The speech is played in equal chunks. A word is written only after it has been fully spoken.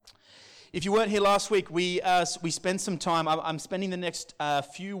If you weren't here last week, we spent some time. I'm spending the next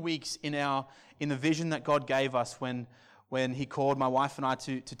few weeks in the vision that God gave us when He called my wife and I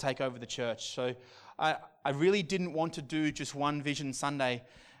to take over the church. So I really didn't want to do just one Vision Sunday.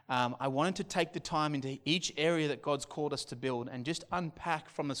 I wanted to take the time into each area that God's called us to build and just unpack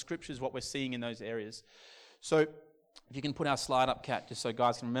from the scriptures what we're seeing in those areas. So if you can put our slide up, Kat, just so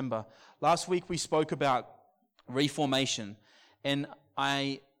guys can remember. Last week we spoke about reformation, and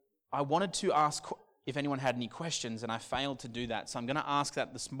I wanted to ask if anyone had any questions, and I failed to do that. So I'm going to ask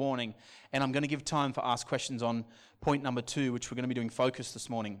that this morning, and I'm going to give time for ask questions on point number 2, which we're going to be doing focus this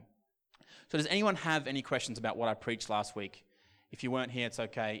morning. So does anyone have any questions about what I preached last week? If you weren't here, it's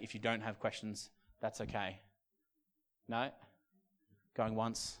okay. If you don't have questions, that's okay. No? Going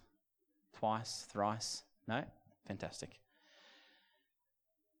once, twice, thrice? No? Fantastic.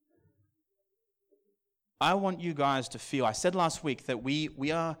 I want you guys to feel, I said last week that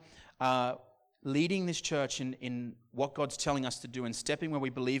we are leading this church in what God's telling us to do and stepping where we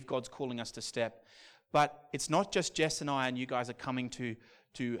believe God's calling us to step. But it's not just Jess and I and you guys are coming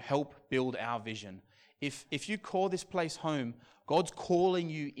to help build our vision. If you call this place home, God's calling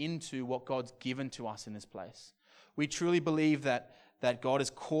you into what God's given to us in this place. We truly believe that God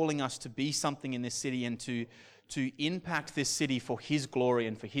is calling us to be something in this city and to impact this city for His glory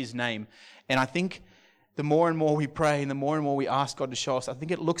and for His name. And I think the more and more we pray and the more we ask God to show us, I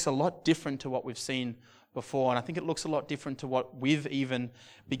think it looks a lot different to what we've seen before. And I think it looks a lot different to what we've even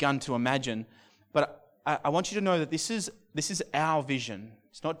begun to imagine. But I want you to know that this is our vision.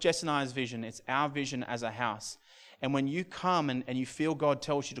 It's not Jess and I's vision. It's our vision as a house. And when you come and you feel God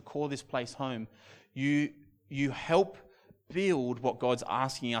tells you to call this place home, you help build what God's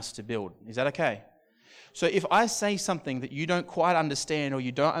asking us to build. Is that okay? So if I say something that you don't quite understand or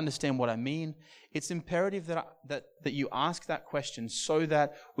you don't understand what I mean, it's imperative that you ask that question so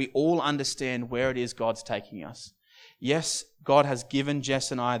that we all understand where it is God's taking us. Yes, God has given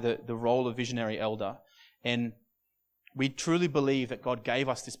Jess and I the role of visionary elder, and we truly believe that God gave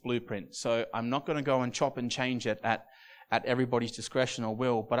us this blueprint. So I'm not going to go and chop and change it at everybody's discretion or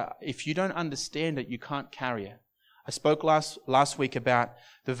will, but if you don't understand it, you can't carry it. I spoke last week about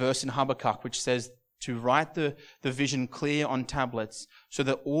the verse in Habakkuk which says to write the vision clear on tablets so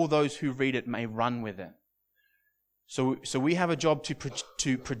that all those who read it may run with it. So we have a job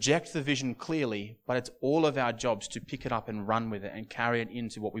to project the vision clearly, but it's all of our jobs to pick it up and run with it and carry it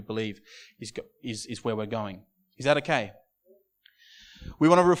into what we believe is where we're going. Is that okay? We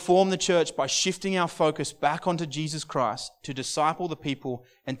want to reform the church by shifting our focus back onto Jesus Christ to disciple the people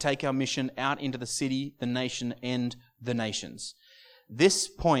and take our mission out into the city, the nation, and the nations. This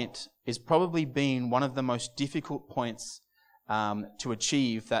point is probably been one of the most difficult points to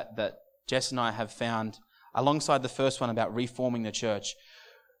achieve that Jess and I have found, alongside the first one about reforming the church.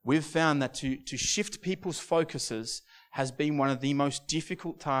 We've found that to shift people's focuses has been one of the most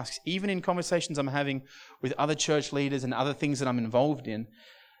difficult tasks, even in conversations I'm having with other church leaders and other things that I'm involved in,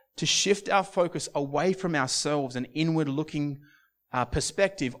 to shift our focus away from ourselves, an inward-looking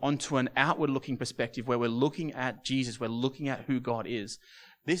perspective, onto an outward-looking perspective where we're looking at Jesus, we're looking at who God is.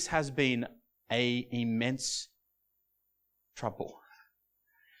 This has been an immense trouble.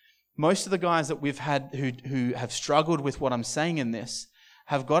 Most of the guys that we've had who have struggled with what I'm saying in this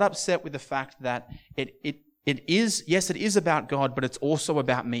have got upset with the fact that it is about God, but it's also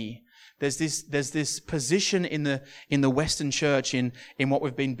about me. There's this position in the Western church in what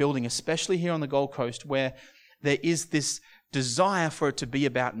we've been building, especially here on the Gold Coast, where there is this desire for it to be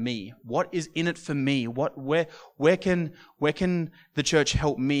about me. What is in it for me? Where can the church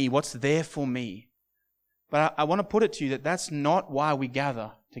help me? What's there for me? But I want to put it to you that that's not why we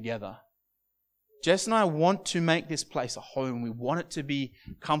gather together. Jess and I want to make this place a home. We want it to be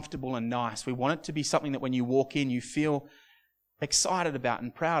comfortable and nice. We want it to be something that when you walk in, you feel excited about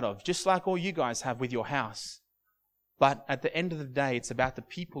and proud of, just like all you guys have with your house. But at the end of the day, it's about the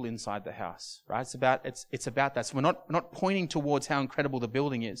people inside the house, right? It's about that. So we're not pointing towards how incredible the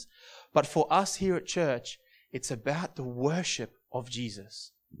building is. But for us here at church, it's about the worship of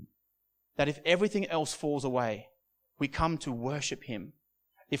Jesus. That if everything else falls away, we come to worship Him.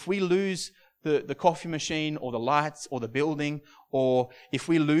 If we lose the coffee machine or the lights or the building, or if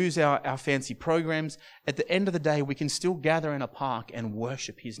we lose our fancy programs, at the end of the day, we can still gather in a park and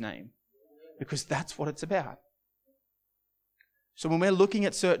worship His name. Because that's what it's about. So when we're looking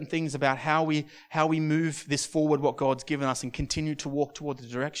at certain things about how we move this forward, what God's given us, and continue to walk toward the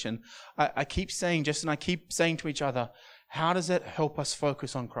direction, I keep saying, Jess and I keep saying to each other, how does it help us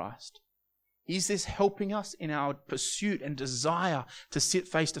focus on Christ? Is this helping us in our pursuit and desire to sit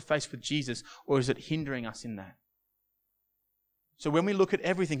face to face with Jesus, or is it hindering us in that? So when we look at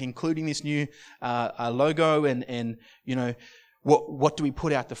everything, including this new logo and you know, what do we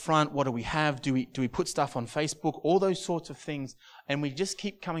put out the front? What do we have? Do we put stuff on Facebook? All those sorts of things. And we just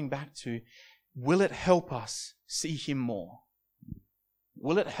keep coming back to, will it help us see Him more?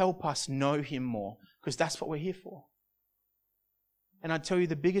 Will it help us know Him more? Because that's what we're here for. And I tell you,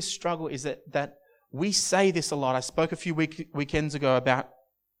 the biggest struggle is that we say this a lot. I spoke a few weekends ago about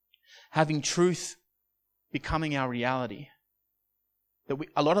having truth becoming our reality. That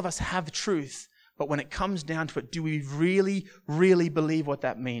a lot of us have truth, but when it comes down to it, do we really, really believe what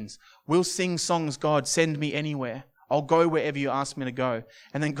that means? We'll sing songs, God, send me anywhere. I'll go wherever you ask me to go.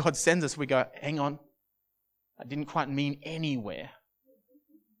 And then God sends us, we go, hang on, I didn't quite mean anywhere.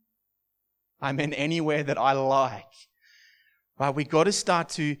 I meant anywhere that I like. Right? We got to start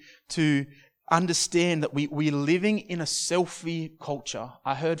to understand that we're living in a selfie culture.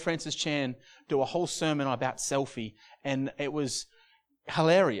 I heard Francis Chan do a whole sermon about selfie, and it was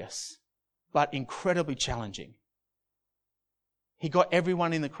hilarious, but incredibly challenging. He got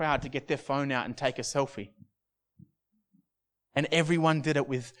everyone in the crowd to get their phone out and take a selfie. And everyone did it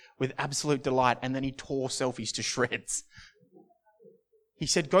with absolute delight, and then he tore selfies to shreds. He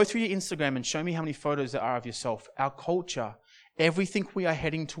said, go through your Instagram and show me how many photos there are of yourself. Our culture, everything we are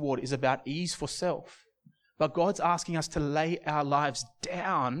heading toward is about ease for self. But God's asking us to lay our lives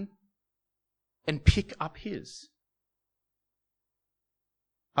down and pick up His.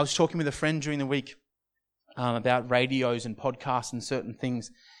 I was talking with a friend during the week about radios and podcasts and certain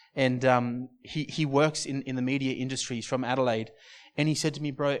things. And he works in the media industry. He's from Adelaide. And he said to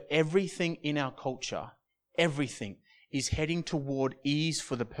me, bro, everything in our culture, everything is heading toward ease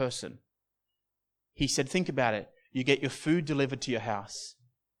for the person. He said, think about it. You get your food delivered to your house.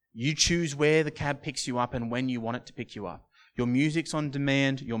 You choose where the cab picks you up and when you want it to pick you up. Your music's on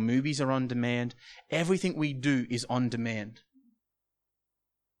demand. Your movies are on demand. Everything we do is on demand.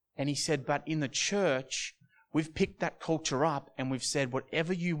 And he said, but in the church, we've picked that culture up and we've said,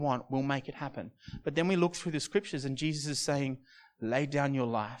 whatever you want, we'll make it happen. But then we look through the scriptures and Jesus is saying, lay down your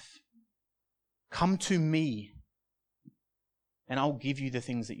life. Come to me and I'll give you the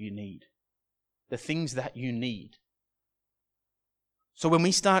things that you need. The things that you need. So when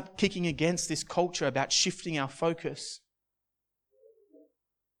we start kicking against this culture about shifting our focus,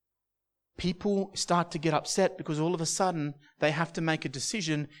 people start to get upset because all of a sudden they have to make a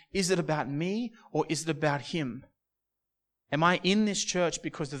decision. Is it about me or is it about Him? Am I in this church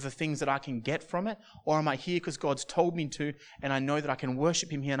because of the things that I can get from it? Or am I here because God's told me to and I know that I can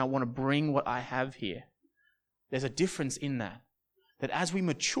worship Him here and I want to bring what I have here? There's a difference in that. That as we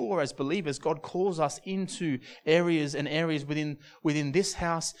mature as believers, God calls us into areas within this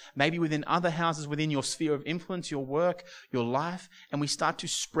house, maybe within other houses, within your sphere of influence, your work, your life, and we start to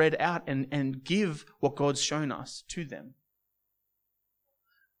spread out and give what God's shown us to them.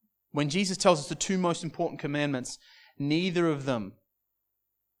 When Jesus tells us the two most important commandments, neither of them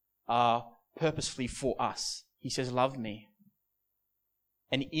are purposefully for us. He says, love me.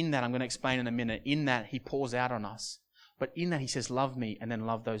 And in that, I'm going to explain in a minute, in that He pours out on us. But in that He says, love me and then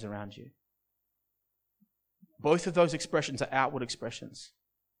love those around you. Both of those expressions are outward expressions.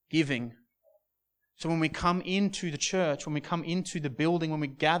 Giving. So when we come into the church, when we come into the building, when we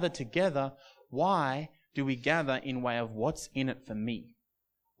gather together, why do we gather in way of what's in it for me?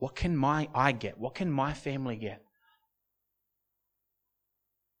 What can I get? What can my family get?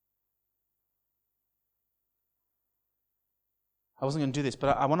 I wasn't going to do this,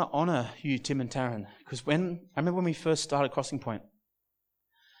 but I want to honor you, Tim and Taryn, because I remember when we first started Crossing Point,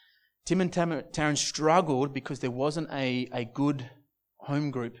 Tim and Taryn struggled because there wasn't a good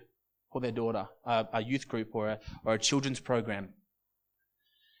home group for their daughter, a youth group or a children's program.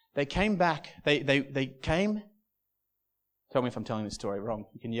 They came back. They came. Tell me if I'm telling this story wrong.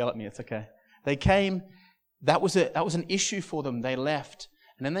 You can yell at me. It's okay. They came. That was an issue for them. They left,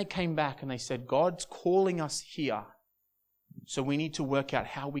 and then they came back and they said, "God's calling us here." So we need to work out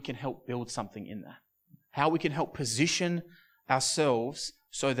how we can help build something in that. How we can help position ourselves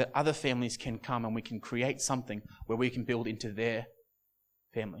so that other families can come and we can create something where we can build into their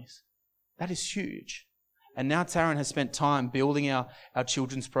families. That is huge. And now Taryn has spent time building our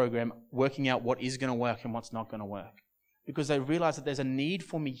children's program, working out what is going to work and what's not going to work. Because they realize that there's a need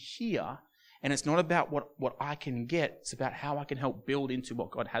for me here, and it's not about what I can get, it's about how I can help build into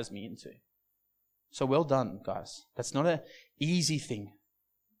what God has me into. So well done, guys. That's not an easy thing.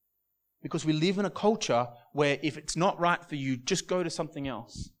 Because we live in a culture where if it's not right for you, just go to something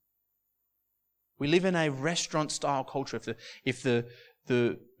else. We live in a restaurant-style culture. If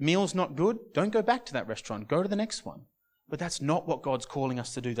the meal's not good, don't go back to that restaurant. Go to the next one. But that's not what God's calling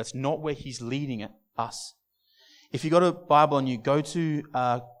us to do. That's not where He's leading us. If you've got a Bible on you, go to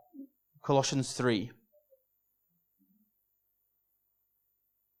Colossians 3.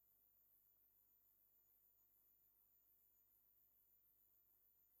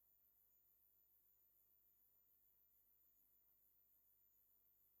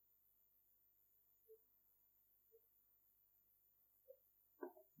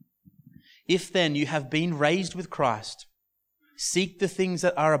 If then you have been raised with Christ, seek the things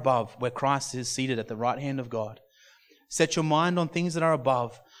that are above, where Christ is seated at the right hand of God. Set your mind on things that are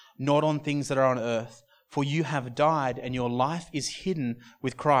above, not on things that are on earth. For you have died, and your life is hidden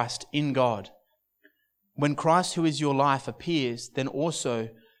with Christ in God. When Christ, who is your life, appears, then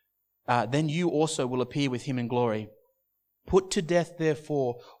you also will appear with him in glory. Put to death,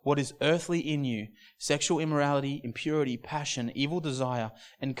 therefore, what is earthly in you: sexual immorality, impurity, passion, evil desire,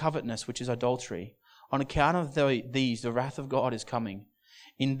 and covetousness, which is adultery. On account of these, the wrath of God is coming.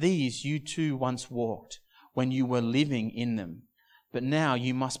 In these you too once walked, when you were living in them. But now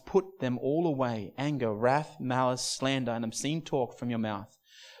you must put them all away: anger, wrath, malice, slander, and obscene talk from your mouth.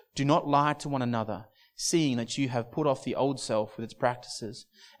 Do not lie to one another, seeing that you have put off the old self with its practices,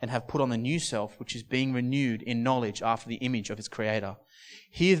 and have put on the new self, which is being renewed in knowledge after the image of its creator.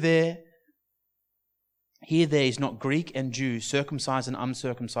 Here there is not Greek and Jew, circumcised and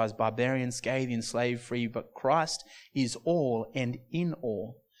uncircumcised, barbarian, Scythian, slave, free, but Christ is all and in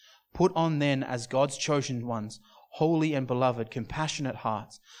all. Put on then, as God's chosen ones, holy and beloved, compassionate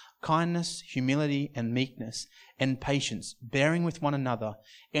hearts, kindness, humility, and meekness, and patience, bearing with one another,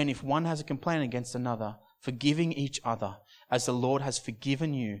 and if one has a complaint against another, forgiving each other, as the Lord has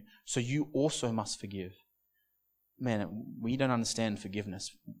forgiven you, so you also must forgive. Man, we don't understand forgiveness.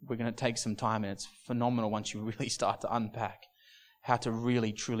 We're going to take some time, and it's phenomenal once you really start to unpack how to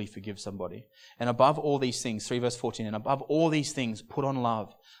really, truly forgive somebody. And above all these things, 3 verse 14, and above all these things, put on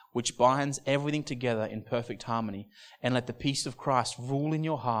love, which binds everything together in perfect harmony. And let the peace of Christ rule in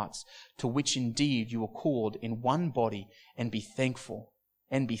your hearts, to which indeed you are called in one body, and be thankful.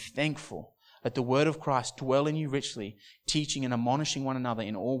 And be thankful. Let the word of Christ dwell in you richly, teaching and admonishing one another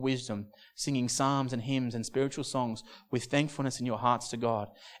in all wisdom, singing psalms and hymns and spiritual songs with thankfulness in your hearts to God.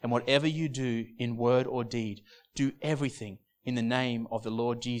 And whatever you do in word or deed, do everything in the name of the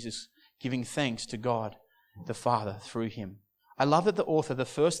Lord Jesus, giving thanks to God the Father through him. I love that the author, the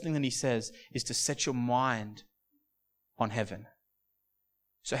first thing that he says is to set your mind on heaven.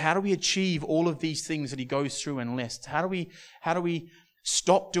 So how do we achieve all of these things that he goes through and lists? How do we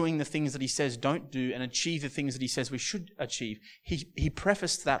stop doing the things that he says don't do and achieve the things that he says we should achieve? He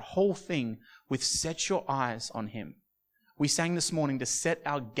prefaced that whole thing with set your eyes on him. We sang this morning to set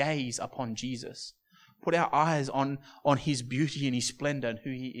our gaze upon Jesus. Put our eyes on his beauty and his splendor and who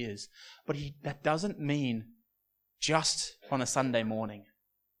he is. But that doesn't mean just on a Sunday morning.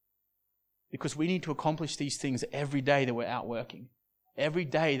 Because we need to accomplish these things every day that we're out working. Every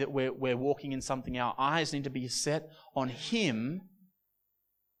day that we're walking in something, our eyes need to be set on him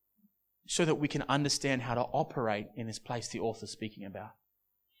so that we can understand how to operate in this place the author's speaking about.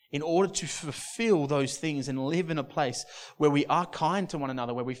 In order to fulfill those things and live in a place where we are kind to one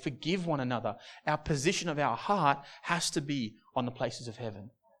another, where we forgive one another, our position of our heart has to be on the places of heaven.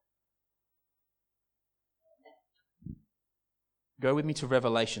 Go with me to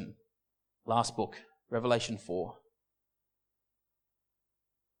Revelation, last book, Revelation 4.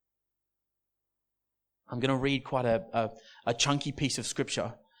 I'm going to read quite a chunky piece of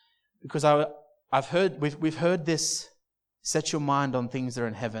scripture because we've heard this, set your mind on things that are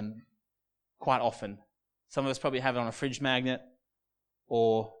in heaven, quite often. Some of us probably have it on a fridge magnet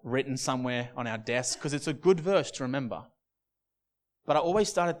or written somewhere on our desk because it's a good verse to remember. But I always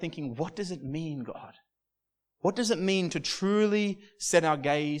started thinking, what does it mean, God? What does it mean to truly set our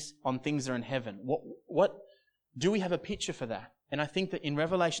gaze on things that are in heaven? What do we have a picture for that? And I think that in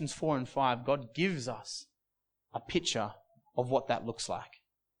Revelations 4 and 5, God gives us a picture of what that looks like.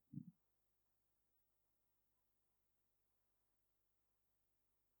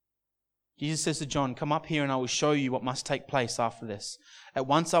 Jesus says to John, "Come up here and I will show you what must take place after this." At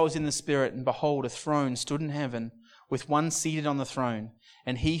once I was in the Spirit, and behold, a throne stood in heaven, with one seated on the throne.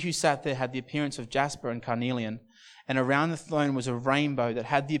 And he who sat there had the appearance of jasper and carnelian. And around the throne was a rainbow that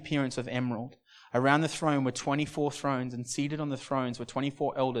had the appearance of emerald. Around the throne were 24 thrones, and seated on the thrones were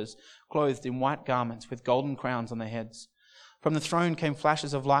 24 elders, clothed in white garments, with golden crowns on their heads. From the throne came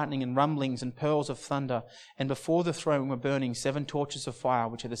flashes of lightning and rumblings and pearls of thunder. And before the throne were burning 7 torches of fire,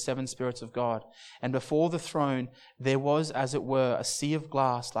 which are the 7 spirits of God. And before the throne there was, as it were, a sea of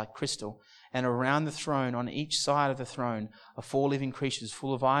glass like crystal. And around the throne, on each side of the throne, are 4 living creatures,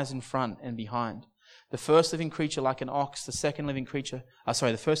 full of eyes in front and behind. The first living creature like an ox, the first living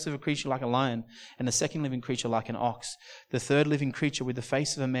creature like a lion, and the second living creature like an ox, the third living creature with the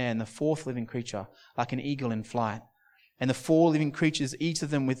face of a man, the fourth living creature like an eagle in flight. And the four living creatures, each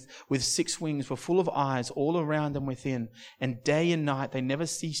of them with 6 wings, were full of eyes all around and within. And day and night they never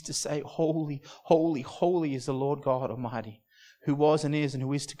ceased to say, Holy, holy, holy is the Lord God Almighty, who was and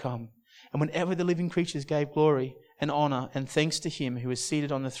who is to come. And whenever the living creatures gave glory and honor and thanks to him who is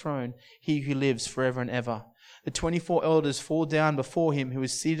seated on the throne, he who lives forever and ever. The 24 elders fall down before him who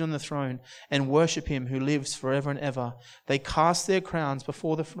is seated on the throne and worship him who lives forever and ever. They cast their crowns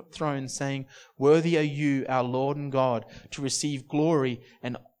before the throne, saying, Worthy are you, our Lord and God, to receive glory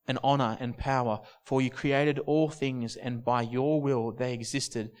and honor and power, for you created all things, and by your will they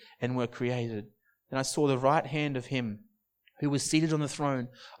existed and were created. Then I saw the right hand of him who was seated on the throne,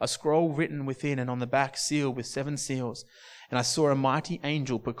 a scroll written within and on the back sealed with 7 seals. And I saw a mighty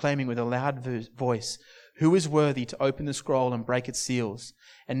angel proclaiming with a loud voice, Who is worthy to open the scroll and break its seals?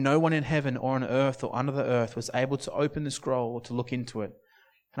 And no one in heaven or on earth or under the earth was able to open the scroll or to look into it.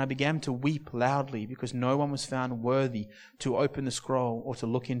 And I began to weep loudly because no one was found worthy to open the scroll or to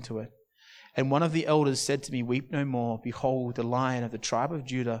look into it. And one of the elders said to me, Weep no more. Behold, the Lion of the tribe of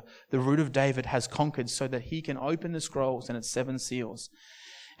Judah, the Root of David, has conquered so that he can open the scrolls and its 7 seals.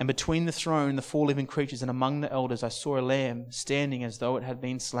 And between the throne, the 4 living creatures, and among the elders, I saw a lamb standing as though it had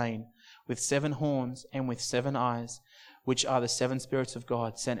been slain, with 7 horns and with 7 eyes, which are the 7 spirits of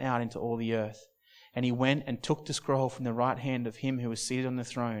God sent out into all the earth. And he went and took the scroll from the right hand of him who was seated on the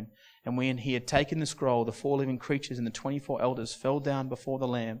throne. And when he had taken the scroll, the 4 living creatures and the 24 elders fell down before the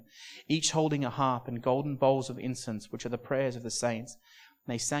Lamb, each holding a harp and golden bowls of incense, which are the prayers of the saints.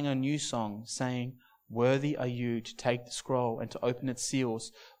 And they sang a new song, saying, Worthy are you to take the scroll and to open its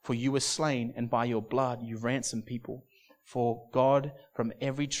seals, for you were slain, and by your blood you ransomed people for God from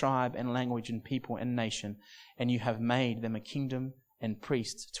every tribe and language and people and nation, and you have made them a kingdom and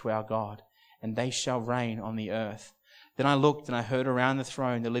priests to our God, and they shall reign on the earth. Then I looked, and I heard around the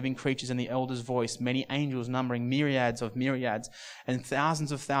throne the living creatures and the elders' voice, many angels numbering myriads of myriads and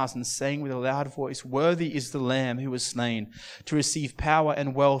thousands of thousands, saying with a loud voice, Worthy is the Lamb who was slain, to receive power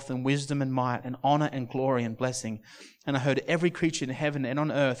and wealth and wisdom and might and honor and glory and blessing. And I heard every creature in heaven and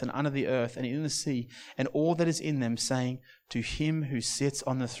on earth and under the earth and in the sea and all that is in them, saying, To him who sits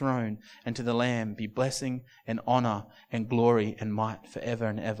on the throne and to the Lamb be blessing and honor and glory and might forever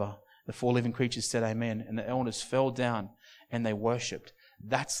and ever. The 4 living creatures said amen, and the elders fell down and they worshipped.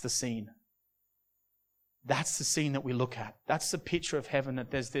 That's the scene. That's the scene that we look at. That's the picture of heaven, that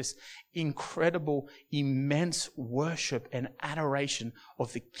there's this incredible, immense worship and adoration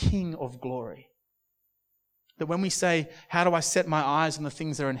of the King of glory. That when we say, how do I set my eyes on the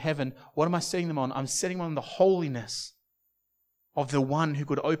things that are in heaven? What am I setting them on? I'm setting them on the holiness of the one who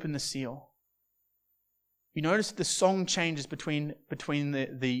could open the seal. You notice that the song changes between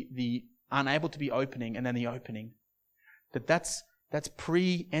the unable to be opening and then the opening. That's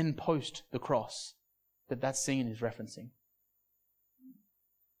pre and post the cross that scene is referencing.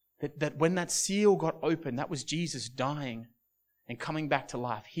 That when that seal got open, that was Jesus dying and coming back to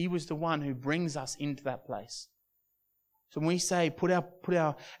life. He was the one who brings us into that place. So when we say put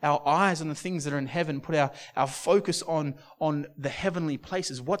our eyes on the things that are in heaven, put our focus on the heavenly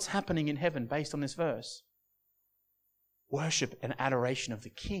places, what's happening in heaven based on this verse? Worship and adoration of the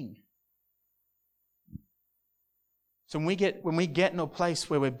King. So when we get in a place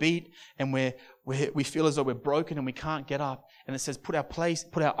where we're beat and we feel as though we're broken and we can't get up, and it says put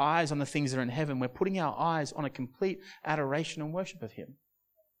our eyes on the things that are in heaven, we're putting our eyes on a complete adoration and worship of Him.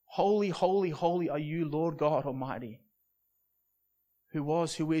 Holy, holy, holy are you, Lord God Almighty, who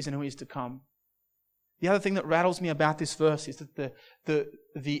was, who is, and who is to come. The other thing that rattles me about this verse is that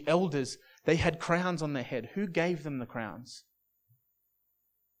the elders, they had crowns on their head. Who gave them the crowns?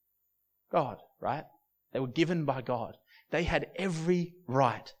 God, right? They were given by God. They had every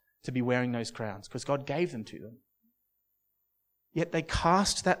right to be wearing those crowns because God gave them to them. Yet they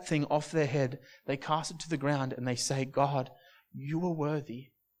cast that thing off their head. They cast it to the ground and they say, God, you are worthy.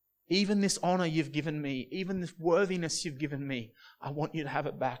 Even this honor you've given me, even this worthiness you've given me, I want you to have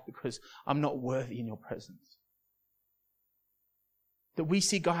it back because I'm not worthy in your presence. That we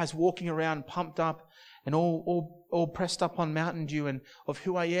see guys walking around pumped up and all pressed up on Mountain Dew and of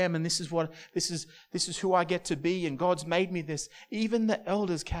who I am, and this is who I get to be, and God's made me this. Even the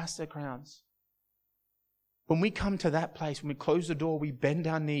elders cast their crowns. When we come to that place, when we close the door, we bend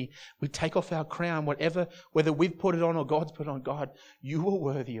our knee, we take off our crown, whether we've put it on or God's put it on. God, you are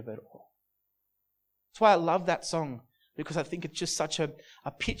worthy of it all. That's why I love that song because I think it's just such a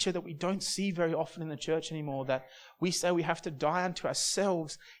picture that we don't see very often in the church anymore, that we say we have to die unto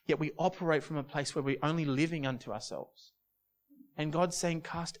ourselves, yet we operate from a place where we're only living unto ourselves. And God's saying,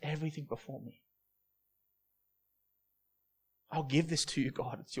 cast everything before me. I'll give this to you,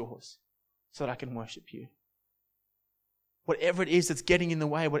 God. It's yours, so that I can worship you. Whatever it is that's getting in the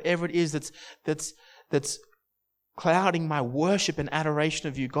way, whatever it is that's clouding my worship and adoration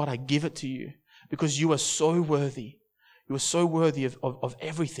of you, God, I give it to you, because you are so worthy. You are so worthy of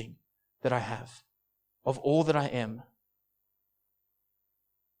everything that I have, of all that I am.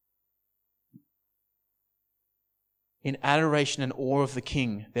 In adoration and awe of the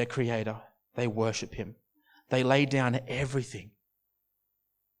King, their Creator, they worship Him. They lay down everything.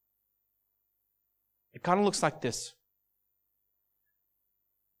 It kind of looks like this.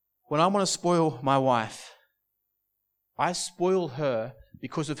 When I want to spoil my wife, I spoil her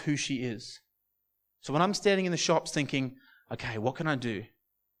because of who she is. So when I'm standing in the shops thinking, okay, what can I do?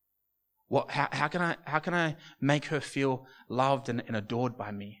 How can I make her feel loved and adored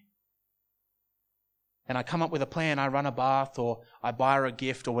by me? And I come up with a plan. I run a bath, or I buy her a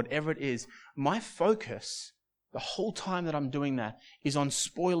gift, or whatever it is. My focus the whole time that I'm doing that is on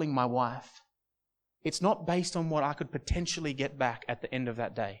spoiling my wife. It's not based on what I could potentially get back at the end of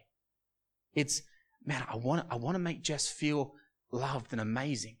that day. It's, man, I want to make Jess feel loved and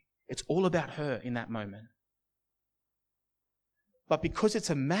amazing. It's all about her in that moment. But because it's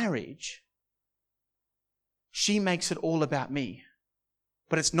a marriage, she makes it all about me.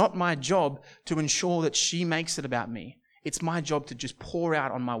 But it's not my job to ensure that she makes it about me. It's my job to just pour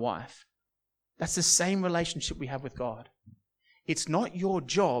out on my wife. That's the same relationship we have with God. It's not your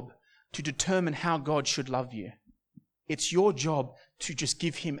job to determine how God should love you. It's your job to just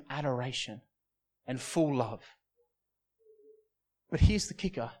give Him adoration and full love. But here's the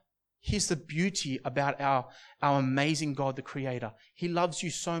kicker. Here's the beauty about our amazing God, the Creator. He loves you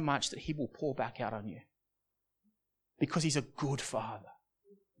so much that He will pour back out on you, because He's a good Father.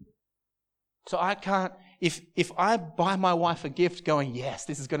 So I can't, if I buy my wife a gift going, yes,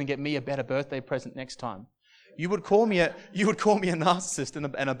 this is going to get me a better birthday present next time, you would call me a narcissist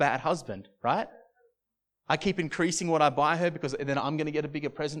and a bad husband, right? I keep increasing what I buy her because then I'm going to get a bigger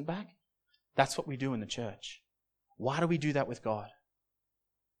present back. That's what we do in the church. Why do we do that with God?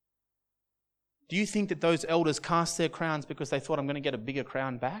 Do you think that those elders cast their crowns because they thought, I'm going to get a bigger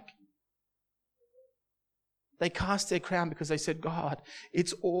crown back? They cast their crown because they said, God,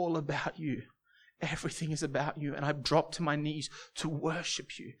 it's all about you. Everything is about you. And I've dropped to my knees to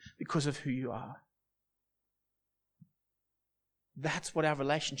worship you because of who you are. That's what our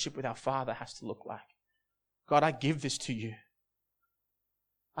relationship with our Father has to look like. God, I give this to you.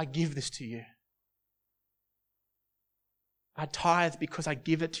 I give this to you. I tithe because I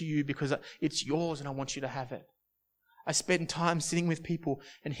give it to you, because it's yours and I want you to have it. I spend time sitting with people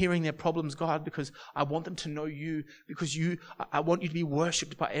and hearing their problems, God, because I want them to know you, because I want you to be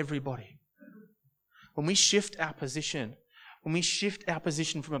worshipped by everybody. When we shift our position from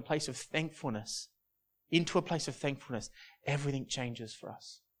a place of thankfulness into a place of thankfulness, everything changes for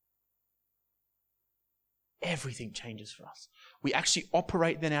us. Everything changes for us. We actually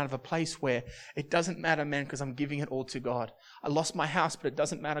operate then out of a place where it doesn't matter, man, because I'm giving it all to God. I lost my house, but it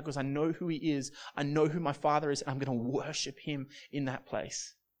doesn't matter because I know who He is. I know who my Father is, and I'm going to worship Him in that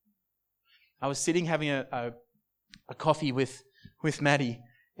place. I was sitting having a coffee with Maddie,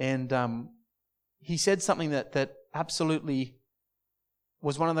 and he said something that absolutely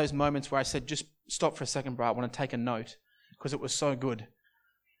was one of those moments where I said, just stop for a second, bro. I want to take a note, because it was so good.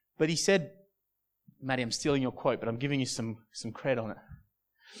 But he said, Maddie, I'm stealing your quote, but I'm giving you some cred on it.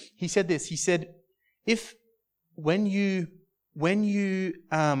 He said this. He said, when you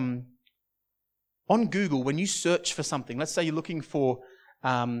on Google, when you search for something, let's say you're looking for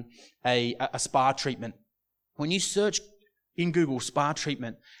a spa treatment. When you search in Google spa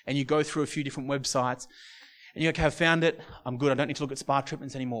treatment and you go through a few different websites and you're like, okay, I've found it, I'm good, I don't need to look at spa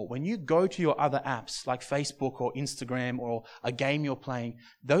treatments anymore. When you go to your other apps like Facebook or Instagram or a game you're playing,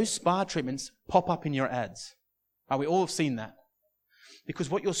 those spa treatments pop up in your ads. We all have seen that. Because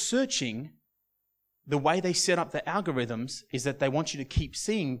what you're searching, the way they set up the algorithms is that they want you to keep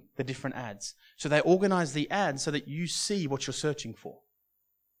seeing the different ads. So they organize the ads so that you see what you're searching for.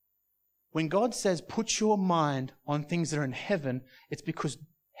 When God says, put your mind on things that are in heaven, it's because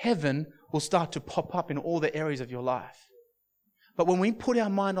heaven will start to pop up in all the areas of your life. But when we put our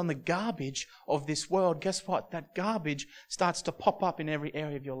mind on the garbage of this world, guess what? That garbage starts to pop up in every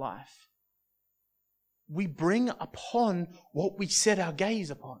area of your life. We bring upon what we set our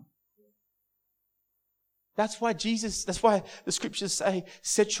gaze upon. That's why the scriptures say,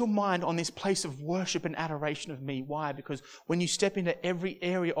 set your mind on this place of worship and adoration of me. Why? Because when you step into every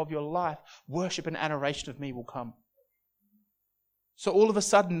area of your life, worship and adoration of me will come. So all of a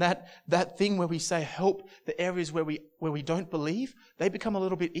sudden, that thing where we say help the areas where we don't believe, they become a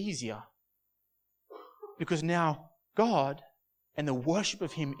little bit easier. Because now God and the worship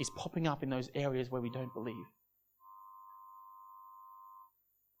of Him is popping up in those areas where we don't believe.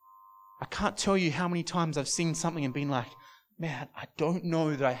 I can't tell you how many times I've seen something and been like, man, I don't know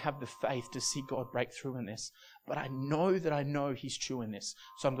that I have the faith to see God break through in this, but I know He's true in this,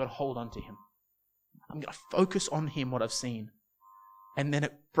 so I'm going to hold on to Him. I'm going to focus on Him, what I've seen. And then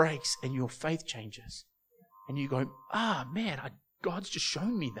it breaks and your faith changes. And you go, man, God's just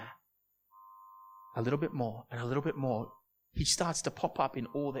shown me that. A little bit more and a little bit more. He starts to pop up in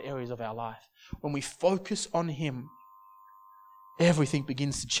all the areas of our life. When we focus on Him, everything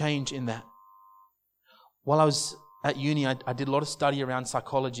begins to change in that. While I was at uni, I did a lot of study around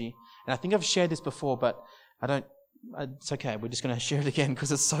psychology. And I think I've shared this before, but it's okay. We're just going to share it again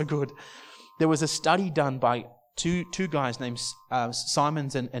because it's so good. There was a study done by two guys named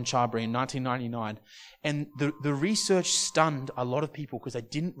Simons and Charbry in 1999. And the research stunned a lot of people because they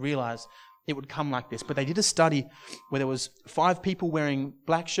didn't realize it would come like this. But they did a study where there was 5 people wearing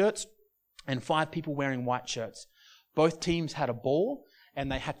black shirts and 5 people wearing white shirts. Both teams had a ball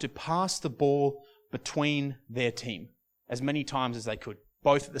and they had to pass the ball between their team as many times as they could,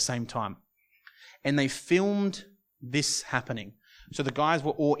 both at the same time. And they filmed this happening. So the guys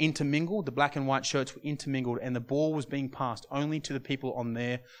were all intermingled, the black and white shirts were intermingled, and the ball was being passed only to the people on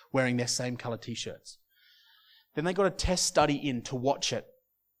there wearing their same color t-shirts. Then they got a test study in to watch it.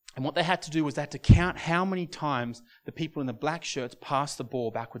 And what they had to do was they had to count how many times the people in the black shirts passed the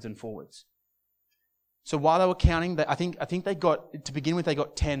ball backwards and forwards. So while they were counting, I think they got, to begin with, they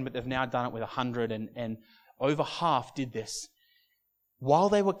got 10, but they've now done it with 100, and over half did this. While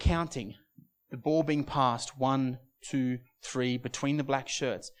they were counting the ball being passed, 1, 2, 3, between the black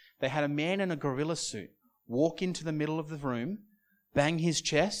shirts, they had a man in a gorilla suit walk into the middle of the room, bang his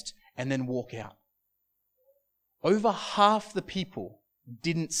chest, and then walk out. Over half the people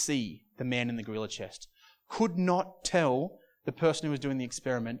didn't see the man in the gorilla chest, could not tell the person who was doing the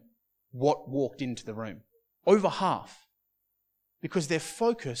experiment what walked into the room. Over half. Because their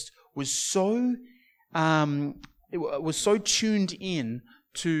focus was so tuned in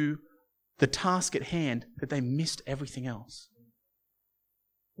to the task at hand that they missed everything else.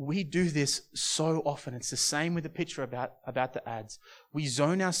 We do this so often. It's the same with the picture about the ads. We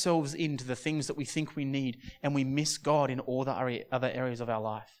zone ourselves into the things that we think we need, and we miss God in all the other areas of our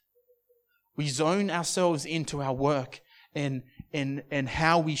life. We zone ourselves into our work and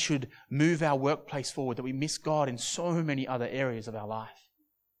how we should move our workplace forward, that we miss God in so many other areas of our life.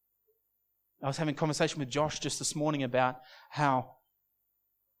 I was having a conversation with Josh just this morning about how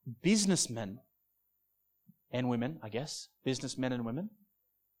businessmen and women, businessmen and women,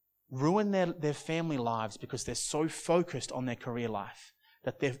 ruin their family lives because they're so focused on their career life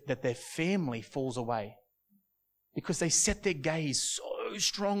that their family falls away. Because they set their gaze so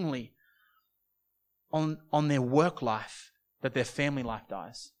strongly on their work life that their family life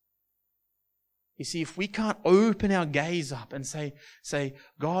dies. You see, if we can't open our gaze up and say,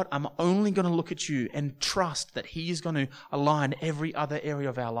 God, I'm only going to look at you and trust that He is going to align every other area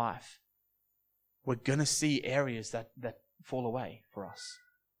of our life, we're going to see areas that fall away for us.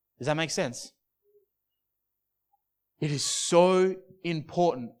 Does that make sense? It is so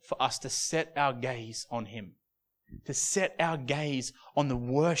important for us to set our gaze on Him, to set our gaze on the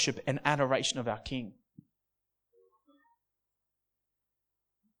worship and adoration of our King.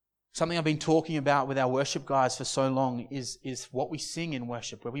 Something I've been talking about with our worship guys for so long is what we sing in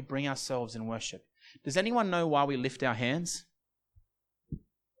worship, where we bring ourselves in worship. Does anyone know why we lift our hands?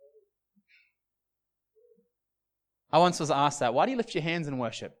 I once was asked that, why do you lift your hands in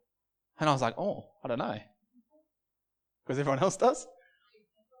worship? And I was like, I don't know. Because everyone else does?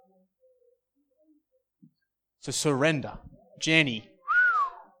 So surrender. Jenny.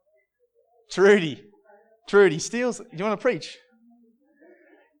 Trudy, Steels, do you want to preach?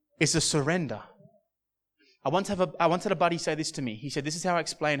 It's a surrender. I once had a buddy say this to me. He said, this is how I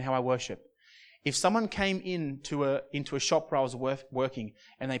explain how I worship. If someone came into a shop where I was working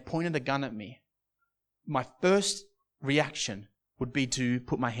and they pointed a gun at me, my first reaction would be to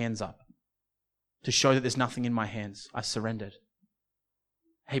put my hands up, to show that there's nothing in my hands. I surrendered.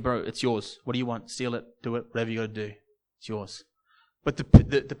 Hey bro, it's yours. What do you want? Steal it, do it, whatever you got to do. It's yours. But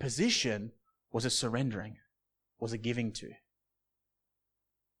the position was a surrendering, was a giving to.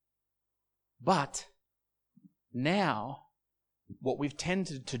 But now, what we've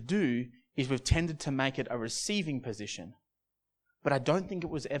tended to do is we've tended to make it a receiving position. But I don't think it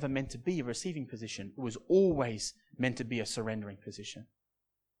was ever meant to be a receiving position. It was always meant to be a surrendering position.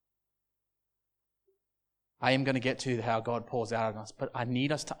 I am going to get to how God pours out on us, but I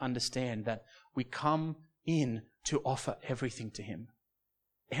need us to understand that we come in to offer everything to Him.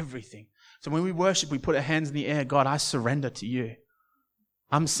 Everything. So when we worship, we put our hands in the air. God, I surrender to you.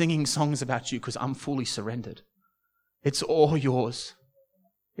 I'm singing songs about you because I'm fully surrendered. It's all yours.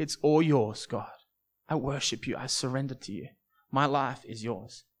 It's all yours, God. I worship you. I surrender to you. My life is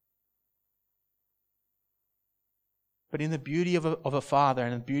yours. But in the beauty of a father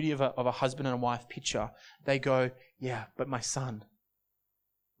and the beauty of a husband and a wife picture, they go, yeah, but my son,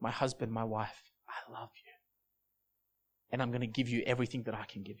 my husband, my wife, I love you. And I'm going to give you everything that I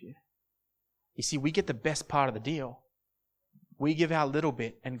can give you. You see, we get the best part of the deal. We give our little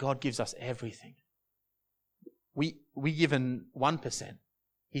bit and God gives us everything. We give in 1%.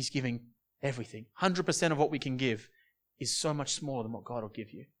 He's giving everything. 100% of what we can give is so much smaller than what God will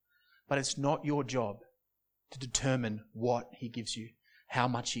give you. But it's not your job to determine what He gives you, how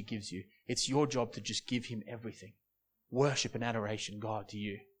much He gives you. It's your job to just give Him everything. Worship and adoration, God, to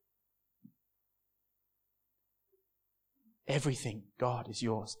you. Everything, God, is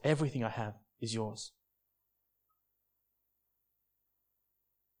yours. Everything I have is yours.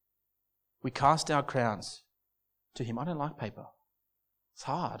 We cast our crowns to Him. I don't like paper. It's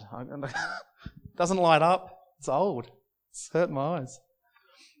hard. It doesn't light up. It's old. It's hurt my eyes.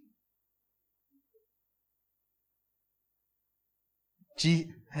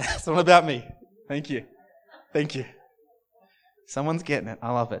 It's all about me. Thank you. Thank you. Someone's getting it.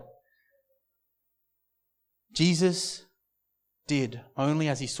 I love it. Jesus did only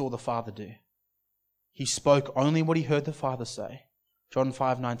as He saw the Father do. He spoke only what He heard the Father say. John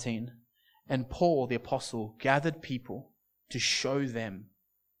 5:19. And Paul, the apostle, gathered people to show them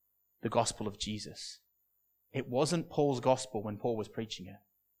the gospel of Jesus. It wasn't Paul's gospel when Paul was preaching it.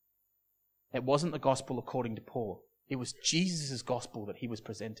 It wasn't the gospel according to Paul. It was Jesus' gospel that he was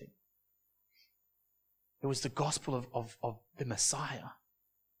presenting. It was the gospel of the Messiah,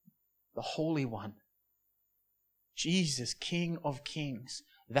 the Holy One. Jesus, King of Kings.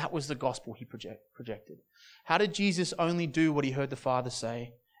 That was the gospel He projected. How did Jesus only do what He heard the Father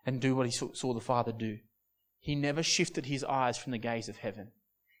say and do what He saw the Father do? He never shifted His eyes from the gaze of heaven.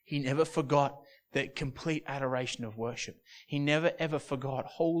 He never forgot the complete adoration of worship. He never ever forgot,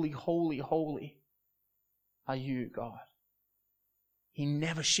 holy, holy, holy are you, God. He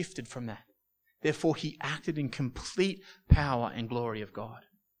never shifted from that. Therefore, He acted in complete power and glory of God.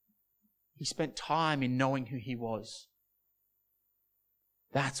 He spent time in knowing who He was.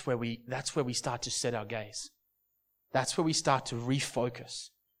 That's where we start to set our gaze. That's where we start to refocus.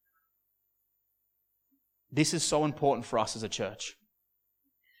 This is so important for us as a church.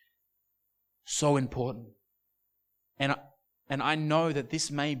 So important. And I know that this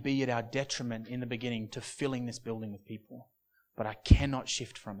may be at our detriment in the beginning to filling this building with people, but I cannot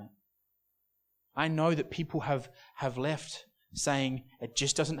shift from it. I know that people have left saying, it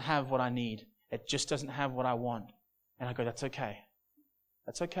just doesn't have what I need. It just doesn't have what I want. And I go, that's okay.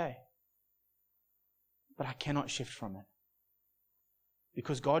 That's okay. But I cannot shift from it.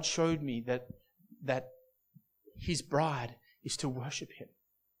 Because God showed me that His bride is to worship Him.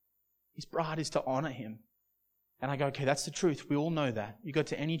 His bride is to honor Him. And I go, okay, that's the truth. We all know that. You go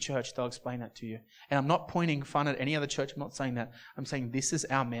to any church, they'll explain that to you. And I'm not pointing fun at any other church. I'm not saying that. I'm saying this is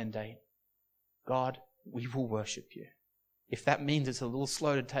our mandate. God, we will worship you. If that means it's a little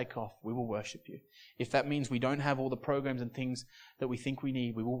slow to take off, we will worship you. If that means we don't have all the programs and things that we think we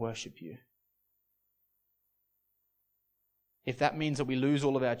need, we will worship you. If that means that we lose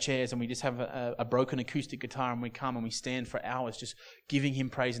all of our chairs and we just have a broken acoustic guitar and we come and we stand for hours just giving Him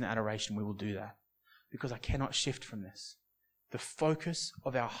praise and adoration, we will do that. Because I cannot shift from this. The focus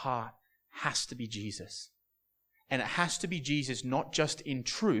of our heart has to be Jesus. And it has to be Jesus not just in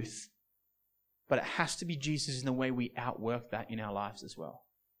truth, but it has to be Jesus in the way we outwork that in our lives as well.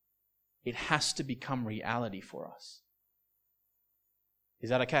 It has to become reality for us. Is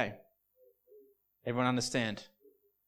that okay? Everyone understand?